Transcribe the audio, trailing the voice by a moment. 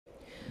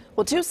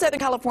Well, two Southern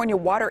California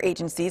water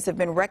agencies have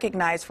been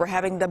recognized for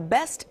having the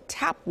best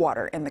tap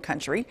water in the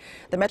country.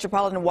 The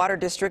Metropolitan Water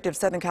District of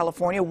Southern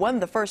California won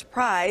the first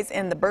prize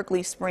in the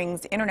Berkeley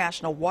Springs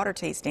International Water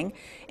Tasting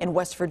in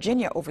West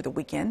Virginia over the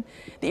weekend.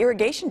 The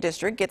Irrigation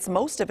District gets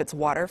most of its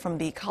water from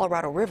the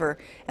Colorado River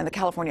and the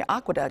California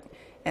Aqueduct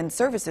and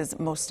services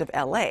most of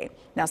L.A.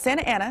 Now,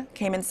 Santa Ana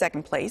came in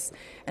second place,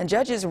 and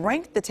judges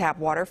ranked the tap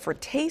water for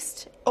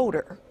taste,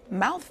 odor,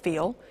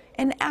 mouthfeel,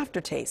 and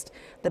aftertaste.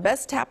 The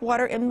best tap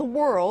water in the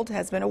world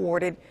has been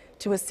awarded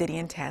to a city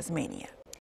in Tasmania.